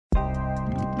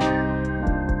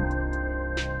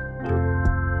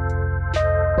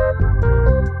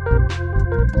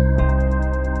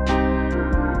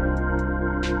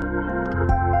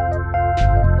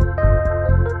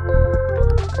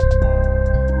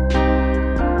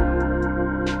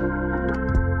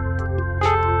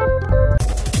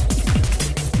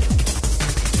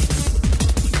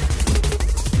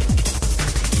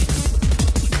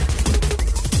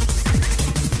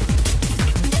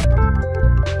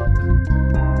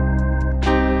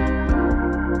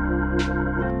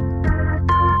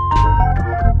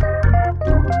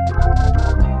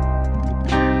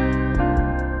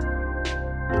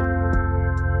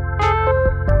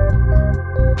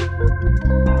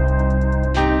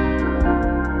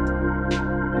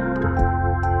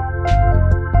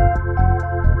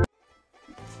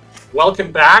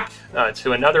welcome back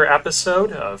to another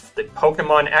episode of the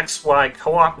Pokemon XY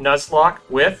Co-op Nuzlocke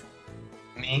with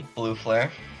me, Blue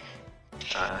Flare.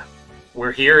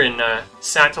 We're here in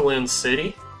Sanatalune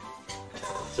City.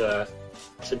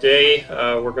 Today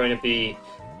we're going to be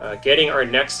getting our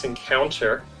next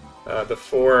encounter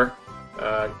before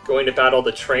going to battle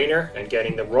the trainer and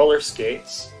getting the roller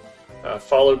skates,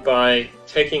 followed by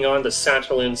taking on the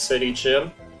Sanatalune City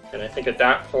gym. And I think at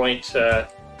that point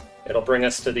it'll bring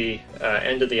us to the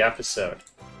end of the episode.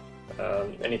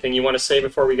 Anything you want to say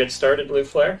before we get started, Blue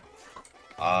Flare?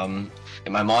 My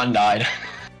mon died.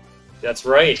 That's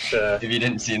right. If you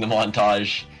didn't see in the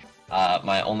montage,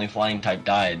 my only flying type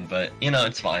died, but you know,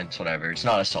 it's fine, it's whatever. It's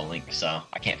not a Soul Link, so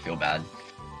I can't feel bad.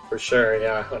 For sure,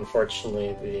 yeah.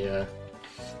 Unfortunately, the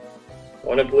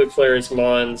one of Blue Flare's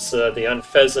mons, the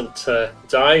Unpheasant,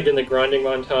 died in the grinding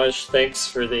montage. Thanks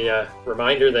for the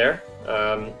reminder there.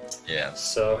 Yeah.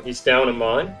 So he's down a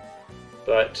mon.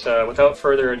 But without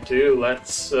further ado,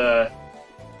 let's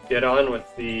get on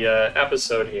with the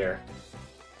episode here.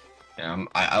 Yeah,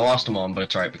 I lost a mon, but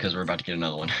it's alright because we're about to get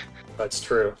another one. That's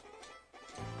true.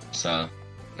 So,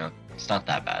 no, it's not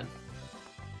that bad.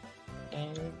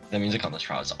 The music on this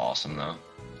route is awesome, though.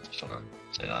 Just wanna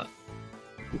say that.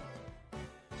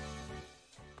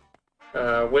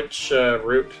 Which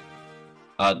route?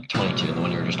 22, the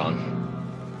one you were just on.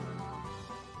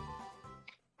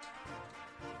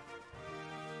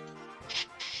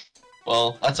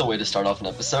 Well, that's a way to start off an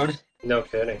episode. No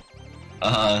kidding.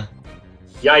 Yikes.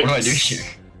 What do I do here?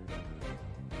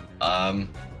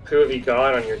 Who have you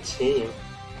got on your team?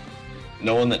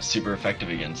 No one that's super effective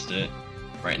against it.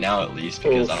 Right now, at least,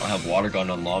 because I don't have Water Gun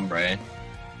on Lombre.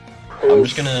 I'm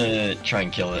just gonna try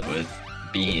and kill it with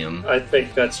Beam. I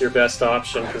think that's your best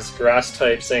option, because grass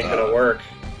types ain't gonna work.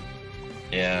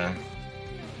 Yeah.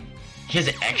 He has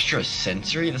extra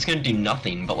sensory? That's gonna do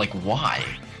nothing, but like, why?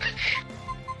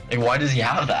 Like, why does he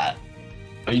have that?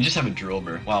 Oh, you just have a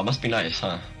Drillbur. Wow, must be nice,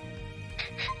 huh?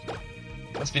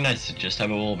 Must be nice to just have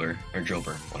a Wilbur, or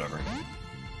Drillbur, whatever.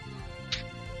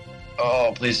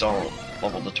 Oh, please don't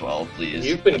level to 12, please.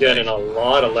 You've been getting a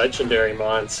lot of legendary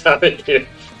mons, haven't you?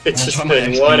 It's just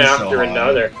been one after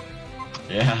another.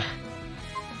 Yeah.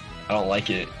 I don't like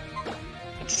it.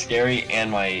 It's scary,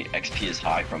 and my XP is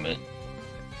high from it.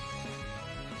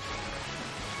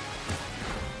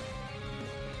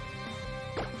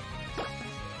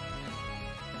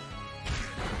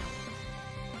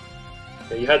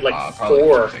 You had like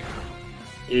 4.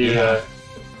 You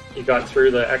got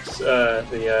through the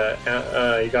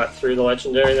you got through the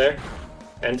legendary there,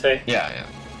 Entei. Yeah.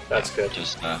 That's good.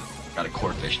 Just got a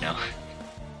Corphish now.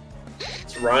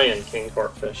 It's Ryan, King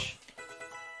Corphish.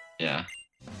 Yeah,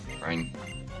 Ryan.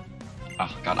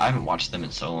 Oh god, I haven't watched them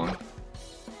in so long.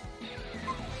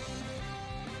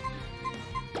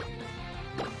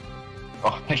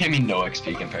 Oh, that gave me no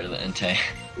XP compared to the Entei.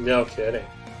 No kidding.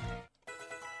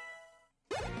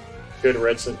 Good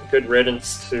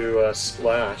riddance to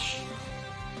Splash.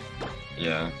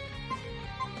 Yeah.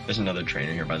 There's another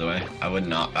trainer here, by the way. I would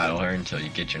not battle her until you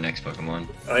get your next Pokemon.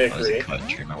 I agree. Cut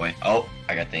tree my way. Oh,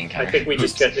 I got the encounter. I think we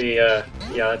just get the,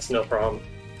 yeah, that's no problem.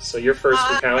 So your first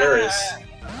encounter is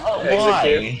Execute.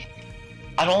 Why?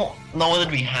 I don't know whether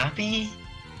to be happy,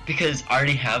 because I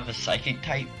already have a Psychic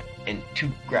type and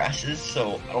 2 grasses,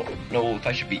 so I don't know if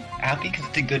I should be happy because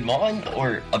it's a good mon,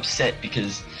 or upset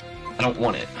because I don't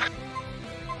want it.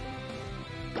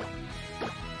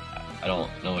 I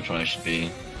don't know which one I should be,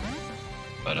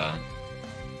 but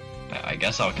I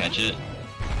guess I'll catch it.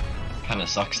 Kinda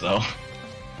sucks though,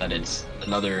 that it's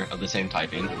another of the same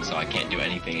typing, so I can't do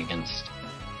anything against,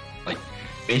 like,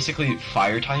 basically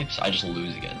fire types I just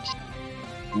lose against.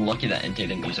 I'm lucky that Entei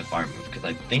didn't use a fire move, because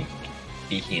I think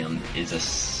Behem is a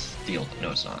steel.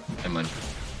 No, it's not. Never mind.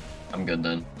 I'm good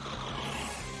then.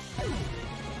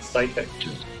 Psychic.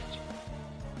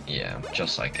 Yeah,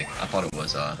 just Psychic. I thought it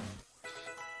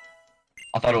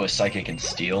was Psychic and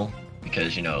Steel,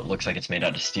 because, you know, it looks like it's made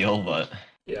out of steel, but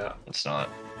yeah, it's not.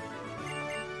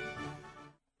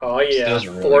 Oh yeah,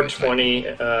 really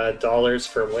 $420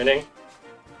 for winning.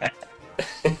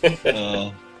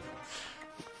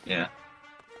 Yeah,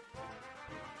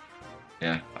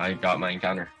 I got my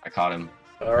encounter. I caught him.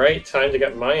 Alright, time to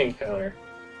get my encounter.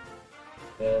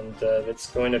 And it's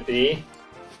going to be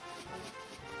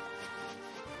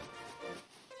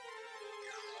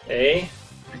a...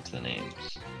 What's the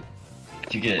names?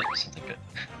 If you get something good.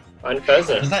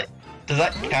 Unpheasant. Does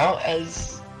that count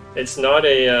as... It's not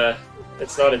a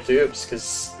dupes,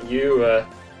 because you,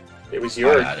 it was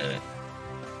your... I had it.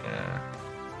 Yeah.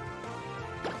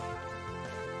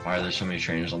 Why are there so many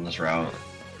trainers on this route?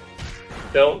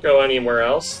 Don't go anywhere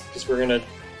else, because we're gonna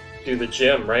do the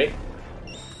gym, right?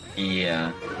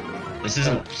 Yeah. This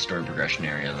isn't story progression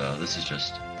area though. This is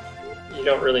just. You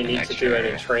don't really need to do any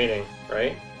area. training,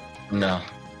 right? No.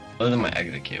 Other than my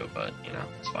execute, but you know,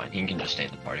 it's fine. He can just stay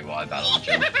in the party while I battle the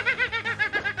gym.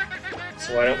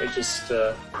 So why don't we just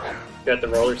get the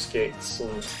roller skates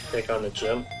and take on the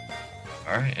gym?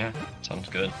 Alright, yeah. Sounds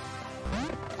good.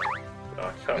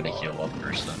 Oh, come I'm gonna on. heal up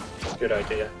first then. Good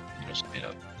idea. Just speed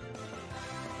up.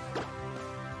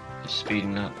 Just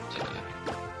speeding up to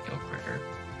heal quicker.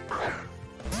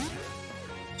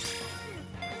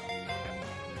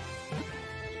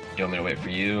 Do you want me to wait for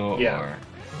you, Yeah. or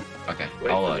okay? Wait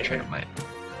I'll for me. train up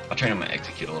my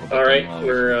execute a little bit. All right, then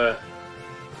while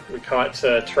we caught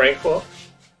Tranquil.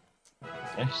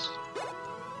 nice.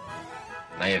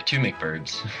 Now you have 2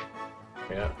 McBirds.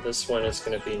 Yeah, this one is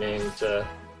going to be named. What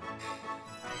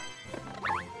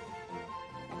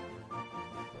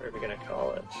are we going to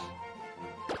call it?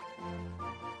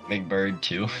 McBird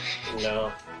 2.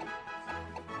 No.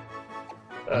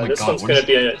 Oh my this God, one's what going is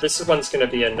to be this one's going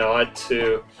to be a nod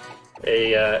to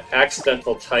a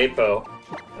accidental typo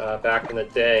back in the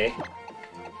day,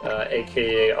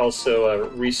 aka also a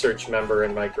research member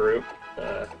in my group,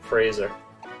 Fraser.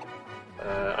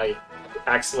 I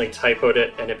accidentally typoed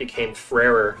it and it became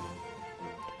Frerer,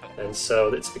 and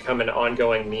so it's become an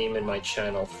ongoing meme in my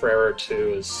channel. Frerer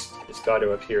 2 is got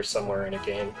to appear somewhere in a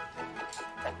game.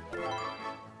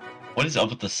 What is up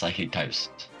with the psychic types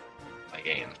in my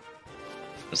game?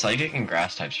 The psychic and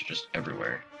grass types are just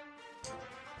everywhere.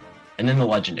 And then the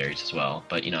legendaries as well,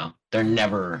 but you know, they're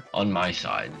never on my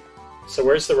side. So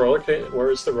where's the roller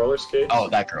skate? Oh,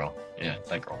 that girl. Yeah,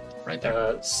 that girl. Right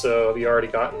there. So have you already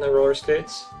gotten the roller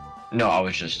skates? No, I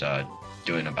was just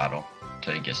doing a battle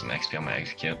to get some XP on my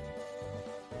execute.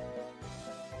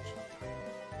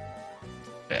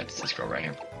 Yeah, it's this girl right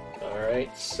here.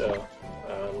 Alright, so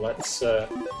let's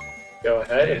go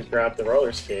ahead and grab the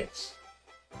roller skates.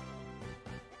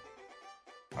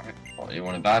 Alright, well, you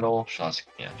want to battle? Shaw's,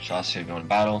 if you want to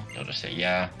battle, you'll just say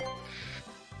yeah.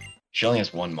 She only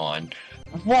has 1 mod.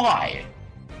 Why?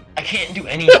 I can't do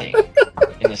anything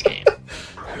in this game.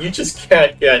 You just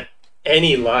can't get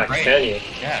any luck, Right. can you?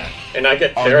 Yeah. And I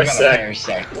get Oh, you got a Parasect.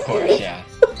 Parasect, of course, yeah.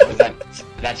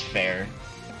 That's fair.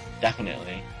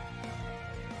 Definitely.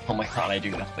 Oh my god, I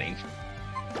do nothing.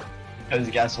 Because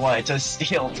guess what? It's a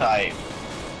steel type.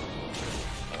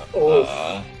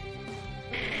 Oh.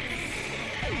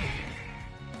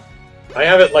 I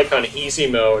have it like on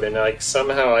easy mode, and like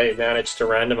somehow I managed to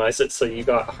randomize it so you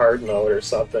got hard mode or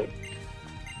something.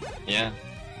 Yeah.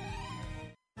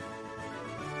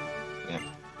 Yeah.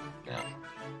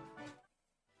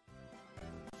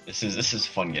 This is a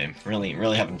fun game. Really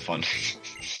having fun.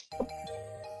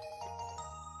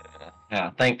 Yeah,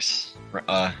 thanks,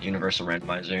 Universal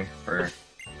Randomizer, for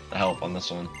the help on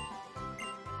this one.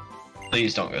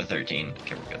 Please don't go 13.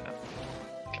 Okay, we're good now.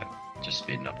 Okay, just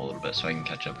speeding up a little bit so I can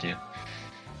catch up to you.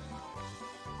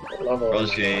 Level Roller 11.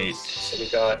 skates. So we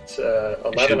got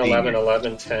 11, should be 11, in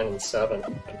 11, 10, and 7.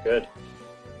 I'm good.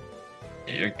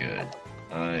 Yeah, you're good.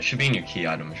 It should be in your key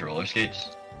items, roller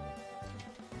skates.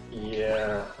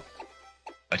 Yeah.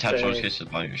 Attach roller Okay. skates to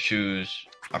the bottom of your shoes.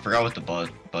 I forgot what the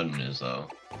button is though.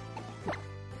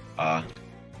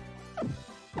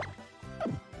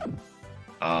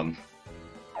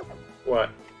 What?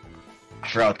 I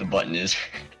forgot what the button is.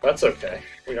 That's okay.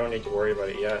 We don't need to worry about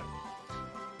it yet.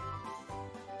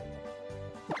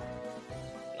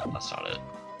 No, that's not it.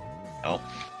 Oh.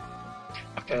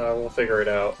 Okay. We'll figure it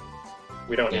out.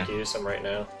 We don't Yeah. need to use them right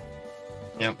now.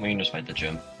 Yeah, we can just fight the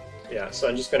gym. Yeah, so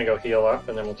I'm just gonna go heal up,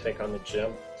 and then we'll take on the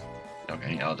gym.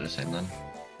 Okay, I'll do the same then.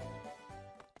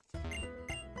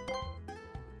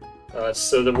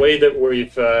 So the way that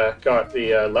we've got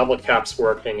the level caps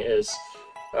working is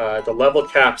the level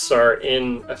caps are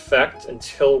in effect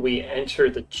until we enter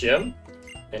the gym,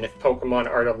 and if Pokemon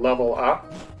are to level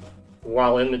up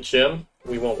while in the gym,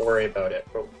 we won't worry about it.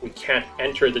 But we can't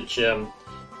enter the gym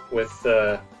with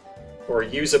or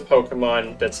use a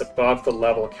Pokemon that's above the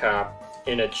level cap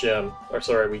in a gym. Or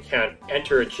sorry, we can't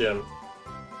enter a gym.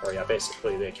 Or yeah,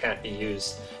 basically they can't be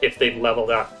used if they've leveled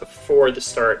up before the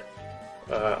start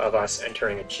of us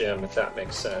entering a gym, if that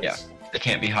makes sense. Yeah. It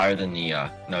can't be higher than the,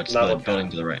 no, it's Level the building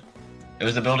to the right. It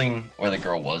was the building where the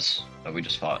girl was, that we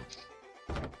just fought.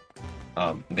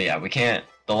 But yeah, we can't,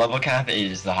 the level cap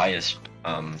is the highest,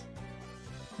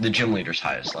 the gym leader's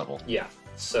highest level. Yeah,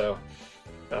 so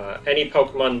any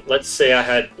Pokemon, let's say I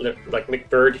had, like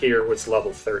McBird here was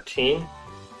level 13.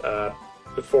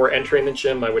 Before entering the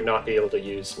gym, I would not be able to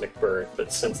use McBird,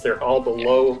 but since they're all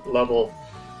below level,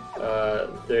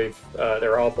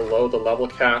 they're all below the level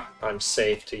cap, I'm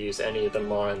safe to use any of the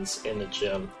Mons in the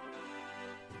gym.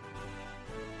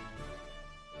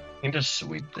 can just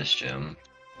sweep this gym.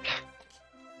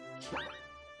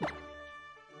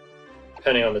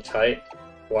 Depending on the type.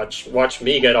 Watch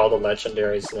me get all the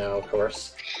legendaries now, of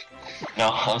course. No,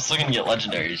 I'm still gonna get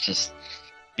legendaries, just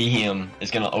Behem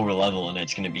is gonna overlevel and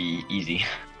it's gonna be easy.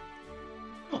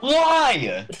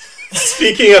 Why?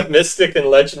 Speaking of Mystic and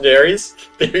legendaries,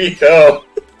 there you go.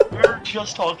 We were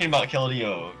just talking about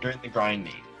Keldeo during the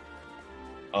grinding.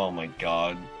 Oh my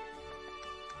god.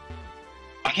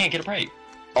 I can't get a break.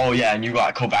 Oh yeah, and you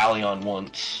got Cobalion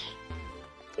once.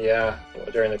 Yeah,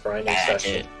 during the grinding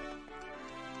session.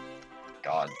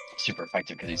 God, super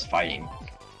effective because he's fighting.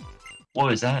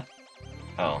 What is that?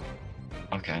 Oh.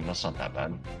 Okay, that's not that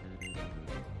bad.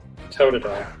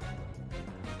 Totodile.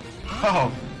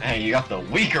 Oh, hey, you got the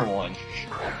weaker one.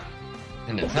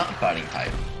 And it's not fighting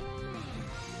type.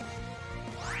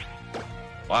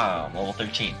 Wow, level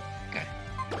 13. Okay.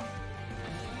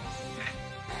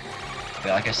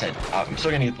 Yeah, like I said, I'm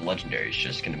still gonna get the legendary. It's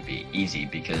just gonna be easy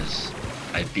because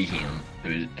I beat him,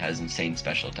 who has insane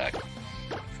special attack.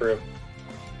 True.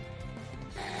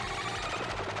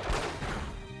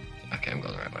 Okay, I'm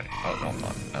going the right way. Oh, no, I'm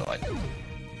not. I lied.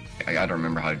 I gotta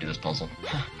remember how to do this puzzle.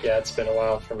 Yeah, it's been a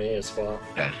while for me as well.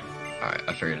 Okay. Alright,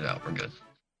 I figured it out. We're good.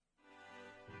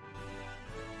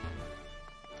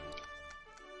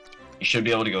 You should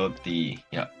be able to go up the...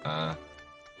 Yeah, no.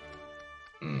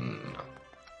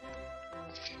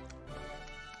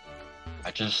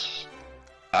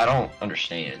 I don't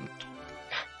understand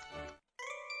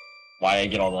why I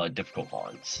get all the difficult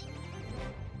ones.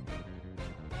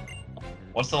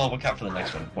 What's the level cap for the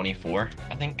next one? 24,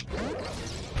 I think?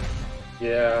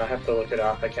 Yeah, I have to look it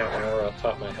up. I can't remember off the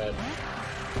top of my head.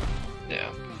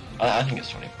 Yeah. I think it's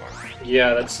 24.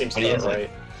 Yeah, that seems But he about has, right.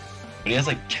 But he has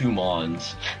like 2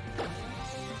 Mons.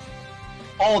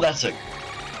 Oh, that's a...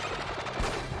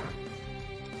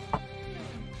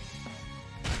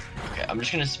 Okay, I'm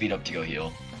just gonna speed up to go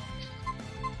heal.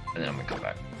 And then I'm gonna come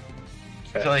back.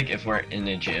 Okay. I feel like if we're in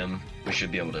a gym, we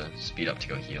should be able to speed up to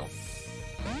go heal.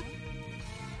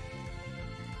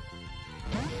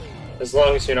 As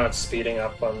long as you're not speeding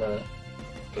up on the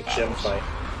gym fight.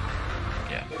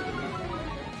 Yeah.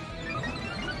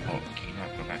 Oh, can you not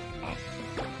go back up?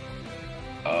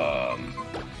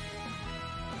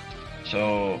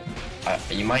 So,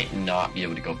 you might not be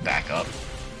able to go back up.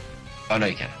 Oh, no,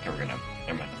 you can. Okay, we're gonna...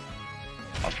 Never mind.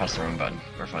 I was pressing the wrong button.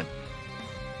 We're fine.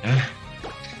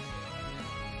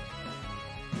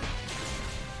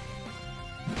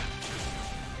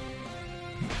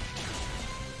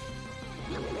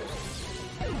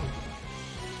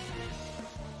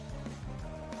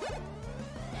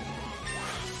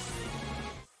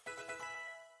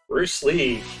 Bruce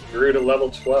Lee grew to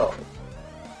level 12.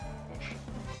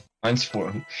 Mine's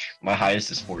 4. My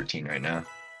highest is 14 right now.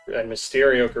 And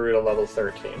Mysterio grew to level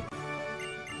 13.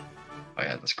 Oh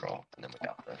yeah, the scroll, and then we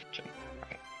got the gym.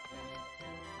 Okay.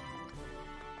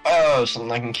 Oh,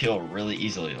 something I can kill really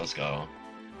easily. Let's go.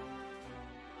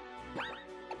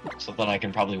 Something I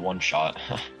can probably one-shot.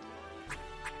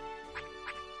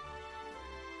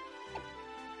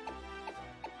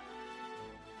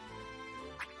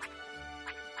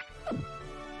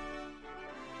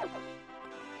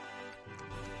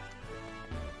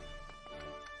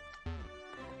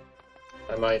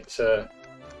 I might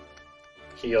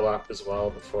heal up as well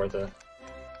before the...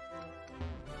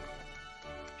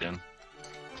 Gym?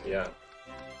 Yeah,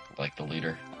 Like the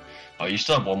leader. Oh, you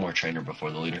still have one more trainer before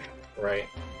the leader. right.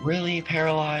 Really?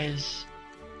 Paralyze?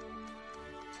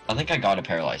 I think I got a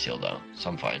paralyze heal though, so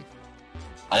I'm fine.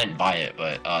 I didn't buy it,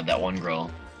 but that one girl.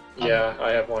 Yeah,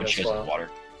 I have one When as she goes in well. the water.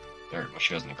 Or when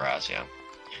she goes in the grass, yeah.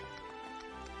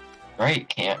 Right,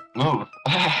 can't move.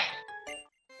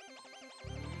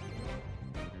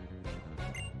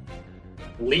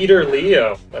 Leader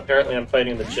Leo. Apparently I'm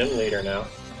fighting the gym leader now.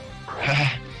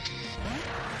 I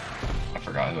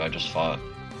forgot who I just fought.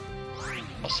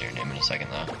 I'll see your name in a second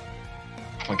though.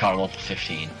 Oh my god, I'm level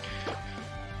 15.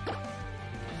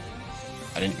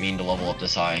 I didn't mean to level up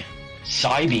this high.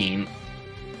 Psybeam?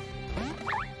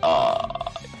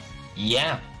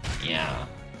 Yeah. Yeah.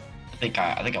 I think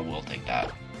I will take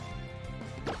that.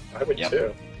 I would Yep.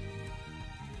 too.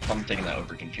 I'm taking that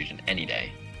over confusion any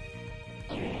day.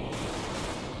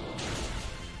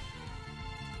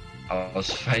 I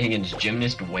was fighting against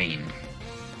Gymnast Wayne.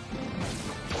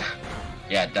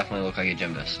 Yeah, definitely look like a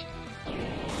gymnast.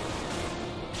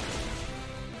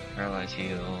 Paralyze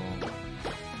heal.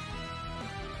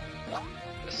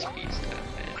 The speed's kind of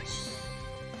fast.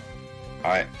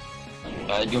 Alright. Do you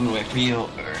want me to wait for you?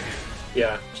 Or...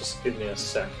 Yeah, just give me a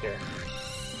sec here.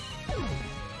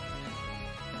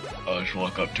 I'll just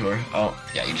walk up to her. Oh,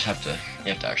 yeah, you have to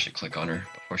actually click on her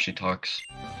before she talks.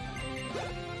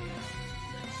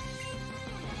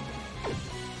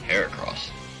 Heracross.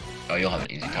 Oh, you'll have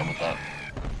an easy time with that.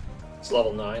 It's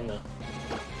level 9 though.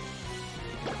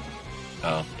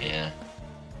 Oh, yeah.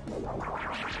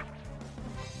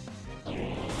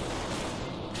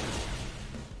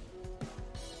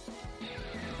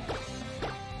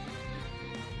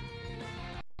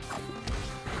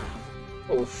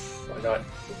 Oof, I got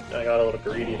a little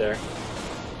greedy there.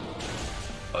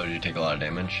 Oh, did you take a lot of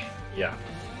damage? Yeah.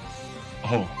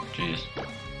 Oh, jeez.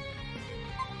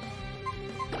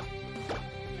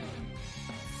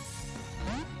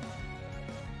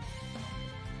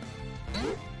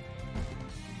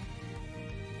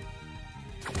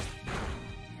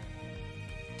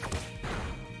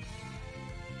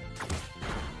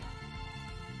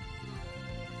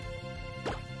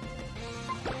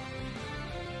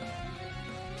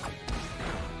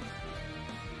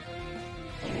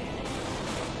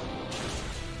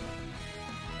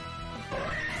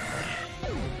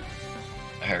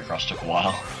 Heracross took a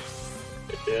while.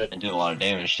 It did. And did a lot of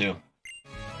damage too.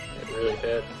 It really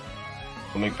did.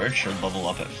 Well, McBird should level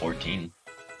up at 14.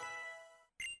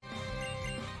 I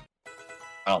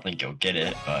don't think you'll get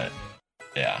it, but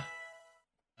yeah.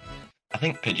 I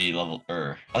think Pidgey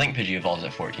evolves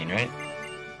at 14, right?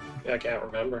 Yeah, I can't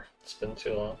remember. It's been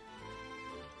too long.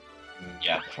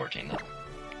 Yeah, 14 then.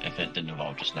 If it didn't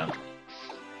evolve just now.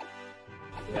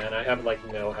 Man, I have like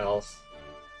no health.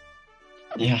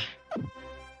 Yeah.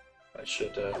 I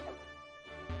should, I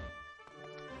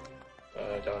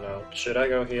don't know. Should I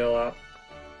go heal up?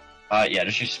 Yeah,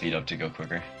 just use speed up to go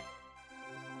quicker.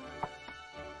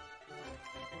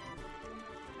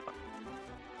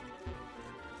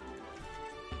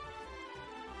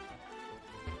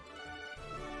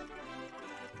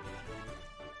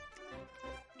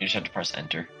 You just have to press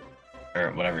enter.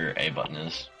 Or whatever your A button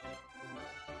is.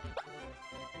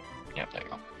 Yep, there you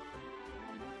go.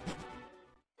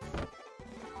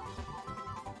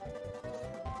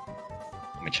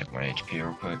 Let me check my HP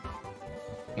real quick. I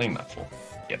think I'm at full.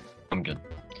 Yep, I'm good.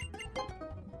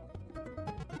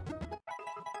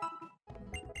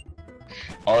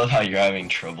 I love how you're having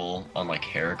trouble on like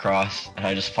Heracross, and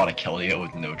I just fought a Keldeo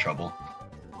with no trouble.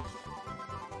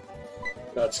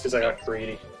 That's because I got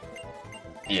greedy.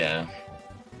 Yeah.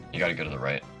 You gotta go to the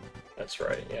right. That's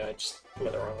right, yeah, I just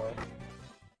went the wrong way.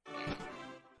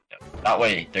 Yep. That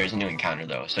way, there's a new encounter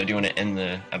though. So do you want to end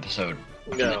the episode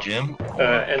in the gym?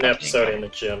 End the episode in the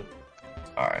gym.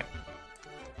 Alright.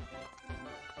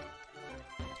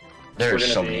 There are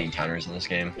so many encounters in this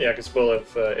game. Yeah, because we'll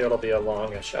have, it'll be a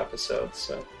longish episode,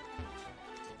 so.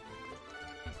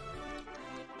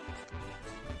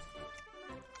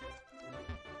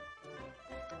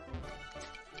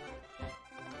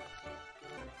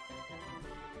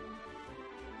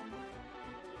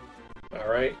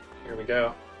 Alright, here we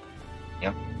go.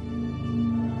 Yep.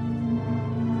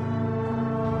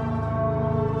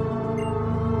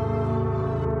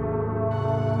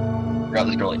 Forgot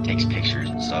this girl like takes pictures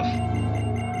and stuff.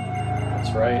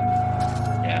 That's right.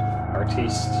 Yeah.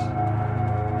 Artiste.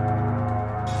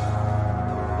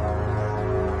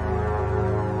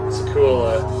 It's a cool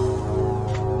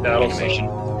battle Animation.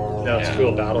 song. No, it's a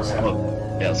cool battle song.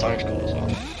 Yeah, the song's cool as well.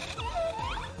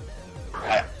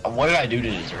 What did I do to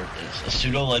deserve this? A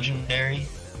pseudo-legendary?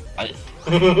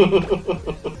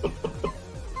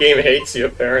 Game hates you,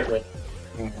 apparently.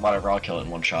 Whatever, I'll kill it in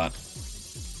one shot.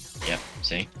 Yep,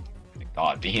 see?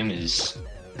 God, Beam is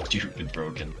stupid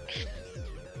broken.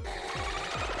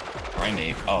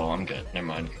 Grindate. Oh, I'm good. Never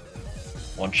mind.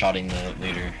 One-shotting the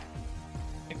leader.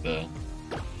 Like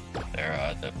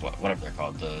whatever they're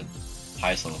called, the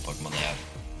highest level Pokemon they have.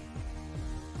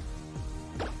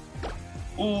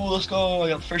 Ooh, let's go! I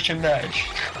got the first gym badge.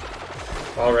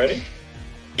 Already?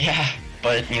 Yeah,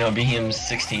 but you know, Behemoth's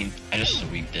 16. I just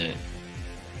weaked it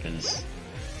because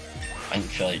I didn't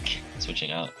feel like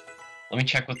switching out. Let me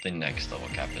check what the next level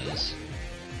cap is.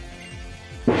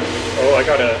 Oh, I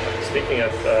got a. Speaking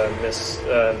of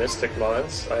Mystic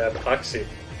Mons, I have Uxie.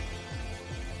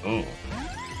 Ooh.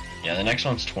 Yeah, the next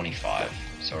one's 25,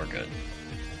 so we're good.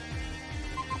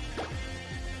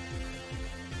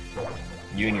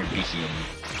 You and your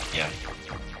Behemoth. Yeah.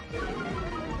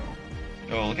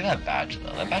 Oh, look at that badge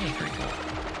though. That badge is pretty cool.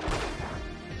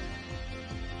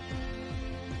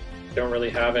 Don't really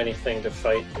have anything to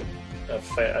fight a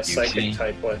psychic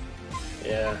type with.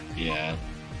 Yeah. Yeah.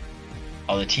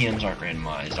 Oh, the TMs aren't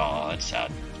randomized. Oh, that's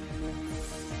sad.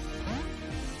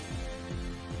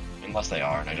 Unless they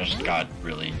are, and I just got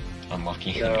really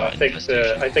unlucky. No, I think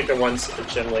the ones that the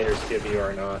gym leaders give you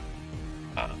are not.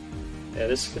 Yeah,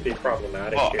 this could be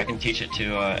problematic. Oh, here. I can teach it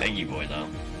to Eggy Boy though.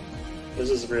 This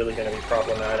is really going to be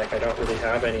problematic. I don't really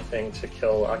have anything to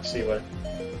kill Uxie with.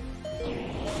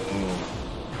 Ooh.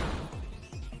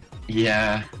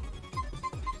 Yeah.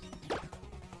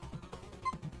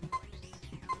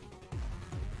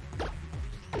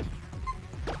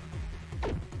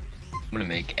 I'm gonna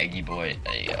make Eggy Boy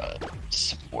a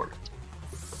support.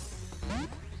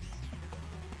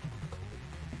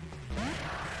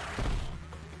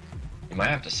 You might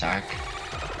have to sack.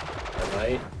 I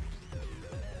might.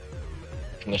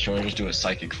 Unless you want to just do a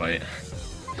psychic fight.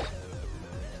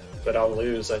 But I'll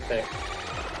lose, I think.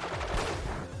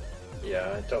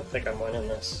 Yeah, I don't think I'm winning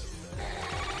this.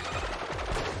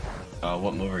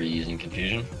 What move are you using?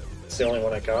 Confusion? It's the only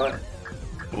one I got.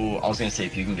 Ooh, I was gonna say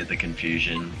if you can get the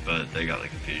confusion, but they got the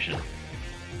confusion.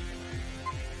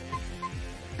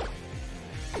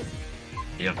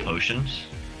 You have potions?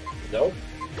 Nope.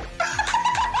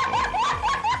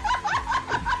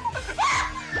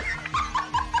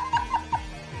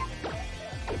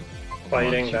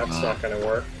 Fighting, that's not gonna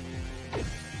work.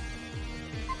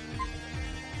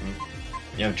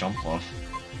 You have jump bluff.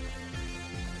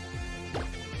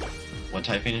 What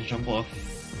typing is jump bluff?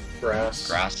 Grass.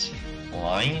 Grass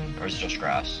flying? Or is it just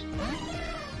grass?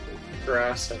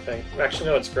 Grass, I think. Actually,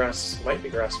 no, it's grass. Might be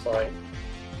grass flying.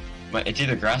 It's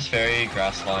either grass fairy,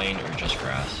 grass flying, or just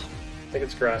grass. I think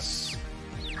it's grass.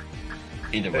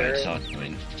 Either way, it's not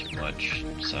doing too much,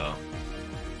 so...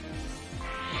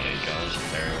 There you go, there's a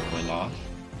fairy went off.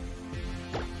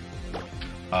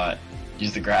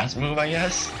 Use the grass move, I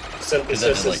guess?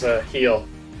 Synthesis is a heal.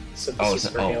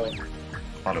 Synthesis for oh. healing. I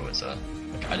thought it was a...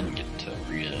 I didn't get to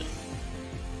read it.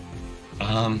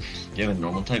 Do you have a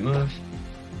normal type move?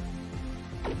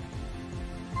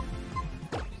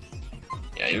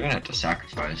 Yeah, you're gonna have to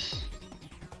sacrifice.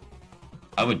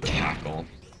 I would tackle.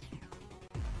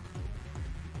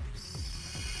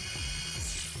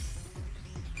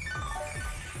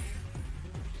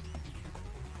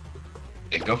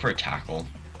 Yeah, go for a tackle.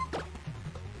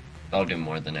 That'll do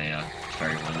more than a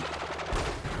fairy wind.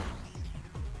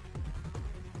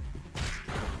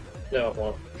 No, it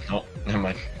won't. Oh, never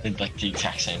mind. It's like the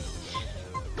exact same.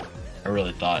 I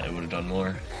really thought it would have done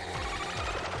more.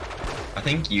 I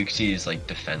think Uxie is like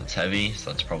defense heavy,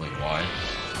 so that's probably why.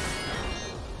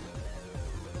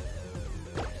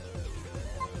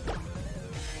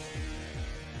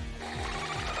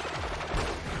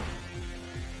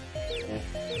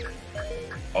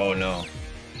 Oh no.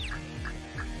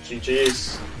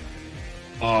 GG's.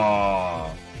 Oh,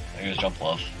 I got jump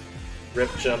bluff.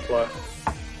 Rip jump left.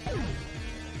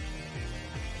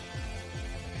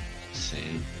 Let's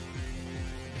see.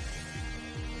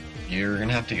 You're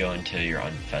gonna have to go into your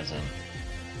unpheasant.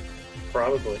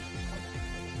 Probably.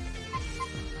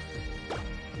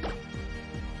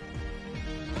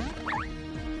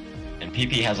 And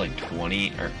PP has like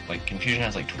 20, or like Confusion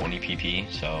has like 20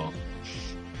 PP, so...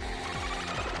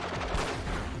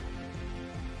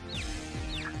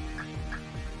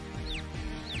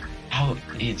 How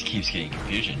it keeps getting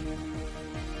Confusion.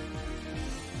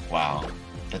 Wow,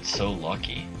 that's so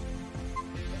lucky.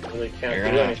 Really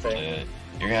can't do anything.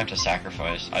 You're gonna have to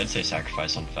sacrifice. I'd say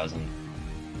sacrifice on Pheasant.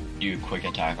 You quick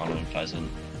attack on a Pheasant.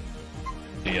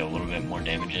 You get a little bit more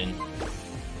damage in.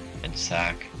 And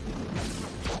sack.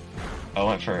 I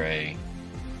went for a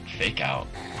fake out.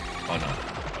 Oh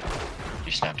no.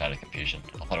 You snapped out of Confusion.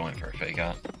 I thought I went for a fake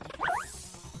out.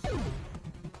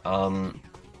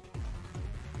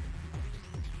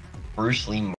 Bruce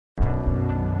Lee.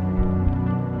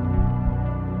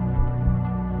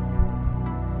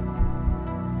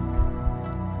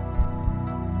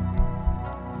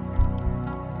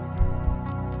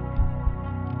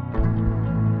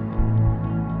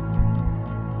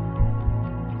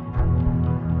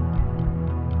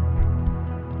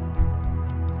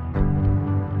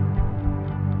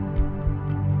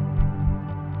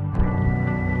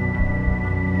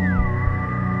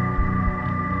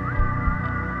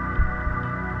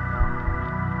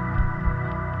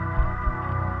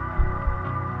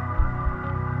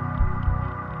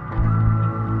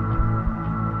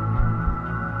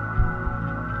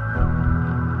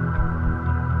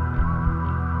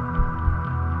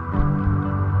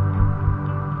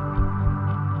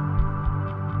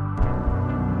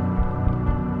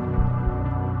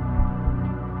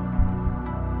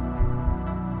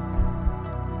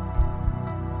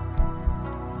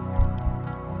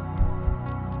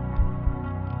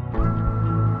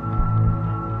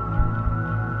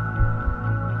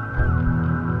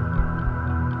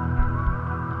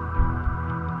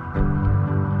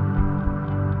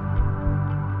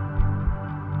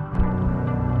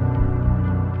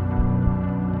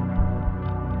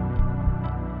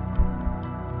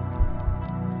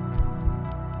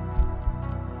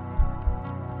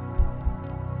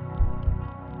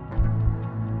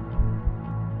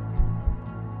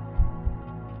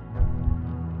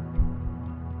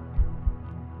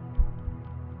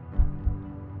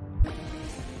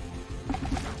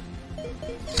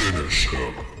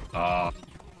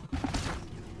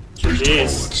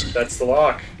 GG's. That's the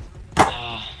lock.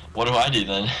 What do I do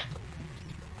then?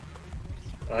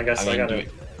 I guess I mean, gotta...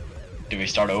 do we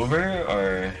start over,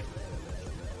 or...?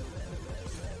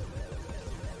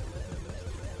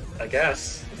 I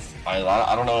guess. I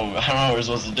don't know. I don't know what we're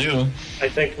supposed to do. I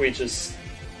think we just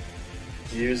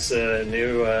use a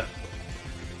new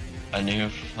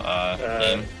game.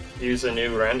 Use a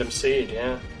new random seed.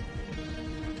 Yeah.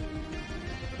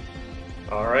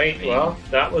 All right. Well,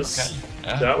 that was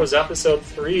that was episode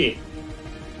 3.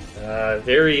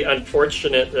 Very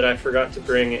unfortunate that I forgot to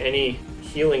bring any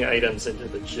healing items into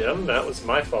the gym. That was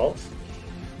my fault.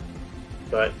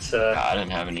 But I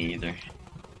didn't have any either.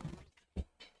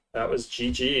 That was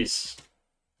GG's.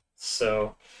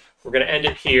 So we're going to end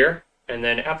it here, and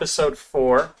then episode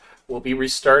 4 we'll be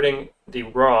restarting the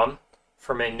ROM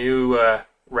from a new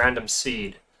random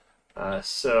seed.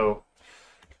 So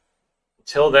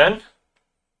until then,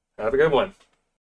 have a good one.